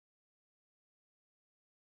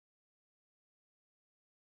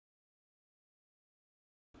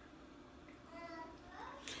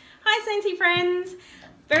Hi Scentsy friends!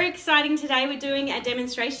 Very exciting today. We're doing a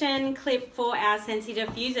demonstration clip for our Scentsy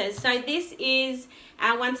Diffusers. So this is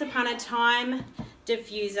our Once Upon a Time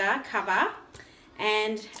diffuser cover,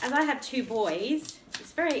 and as I have two boys,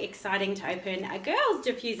 it's very exciting to open a girl's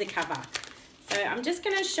diffuser cover. So I'm just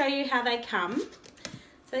going to show you how they come. So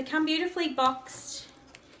they come beautifully boxed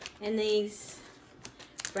in these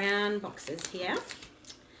brown boxes here.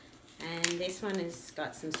 And this one has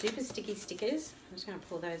got some super sticky stickers. I'm just going to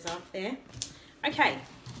pull those off there. Okay.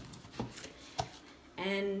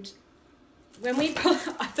 And when we pull,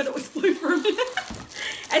 I thought it was blue for a minute.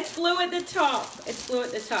 It's blue at the top. It's blue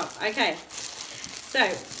at the top. Okay. So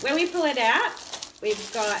when we pull it out,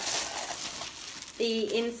 we've got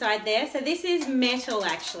the inside there. So this is metal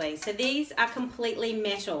actually. So these are completely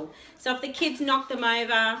metal. So if the kids knock them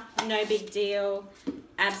over, no big deal.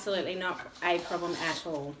 Absolutely not a problem at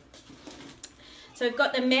all. So we've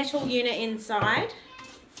got the metal unit inside,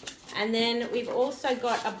 and then we've also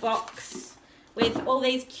got a box with all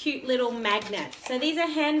these cute little magnets. So these are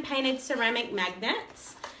hand-painted ceramic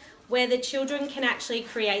magnets where the children can actually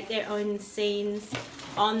create their own scenes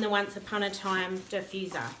on the Once Upon a Time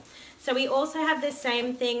diffuser. So we also have the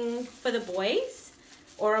same thing for the boys,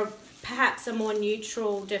 or perhaps a more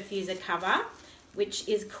neutral diffuser cover, which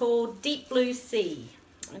is called Deep Blue Sea.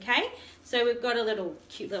 Okay, so we've got a little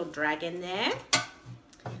cute little dragon there.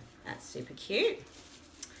 That's super cute.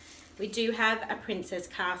 We do have a princess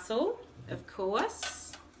castle, of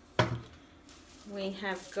course. We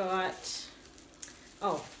have got,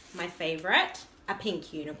 oh, my favorite, a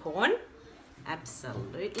pink unicorn.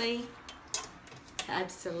 Absolutely.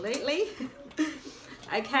 Absolutely.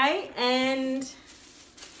 Okay, and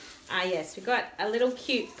yes, we've got a little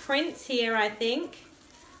cute prince here, I think.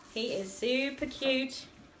 He is super cute.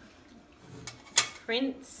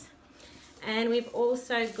 Prince. And we've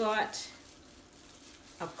also got,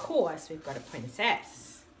 of course, we've got a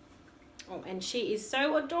princess. Oh, and she is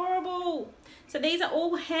so adorable. So these are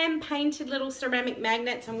all hand-painted little ceramic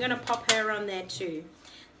magnets. I'm going to pop her on there too.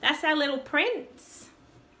 That's our little prince.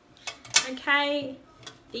 Okay,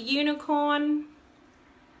 the unicorn.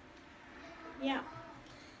 Yeah.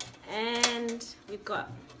 And we've got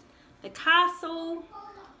the castle.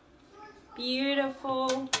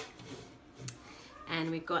 Beautiful. And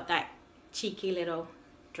we've got that cheeky little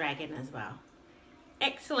dragon as well.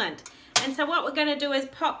 Excellent. And so what we're going to do is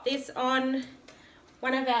pop this on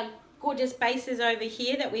one of our gorgeous bases over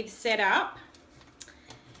here that we've set up.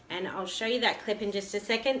 And I'll show you that clip in just a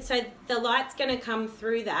second. So the light's going to come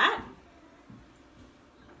through that.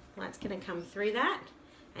 Light's going to come through that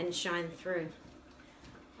and shine through.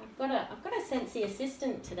 I've got a Scentsy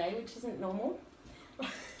assistant today, which isn't normal.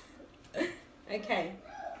 Okay.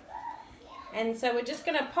 And so we're just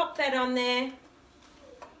going to pop that on there.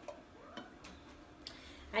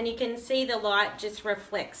 And you can see the light just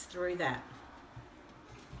reflects through that.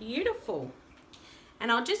 Beautiful.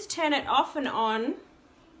 And I'll just turn it off and on,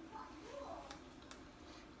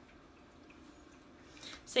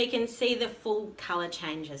 so you can see the full color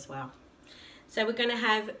change as well. So we're going to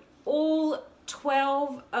have all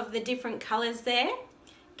 12 of the different colors there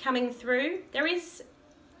coming through. There is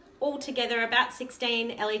altogether about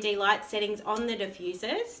 16 LED light settings on the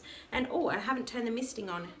diffusers. And oh, I haven't turned the misting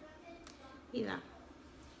on either.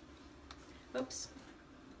 Oops.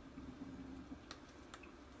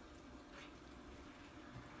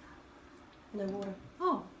 No water.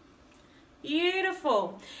 Oh,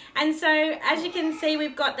 beautiful. And so as you can see,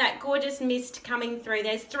 we've got that gorgeous mist coming through.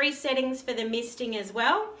 There's 3 settings for the misting as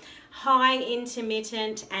well: high,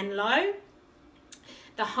 intermittent and low.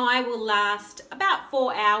 The high will last about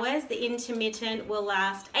 4 hours, the intermittent will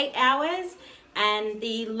last 8 hours, and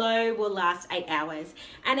the low will last 8 hours.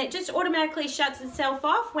 And it just automatically shuts itself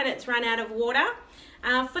off when it's run out of water.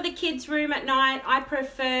 For the kids' room at night, I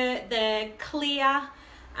prefer the clear.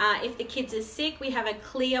 If the kids are sick, we have a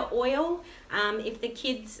clear oil. If the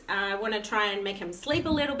kids want to try and make them sleep a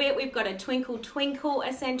little bit, we've got a Twinkle Twinkle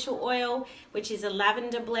essential oil, which is a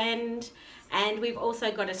lavender blend. And we've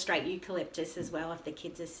also got a straight eucalyptus as well if the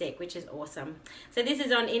kids are sick, which is awesome. So this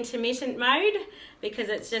is on intermittent mode because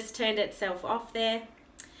it's just turned itself off there.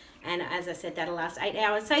 And as I said, that'll last 8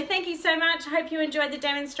 hours. So thank you so much. I hope you enjoyed the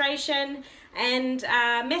demonstration. And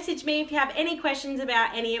message me if you have any questions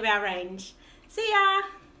about any of our range. See ya!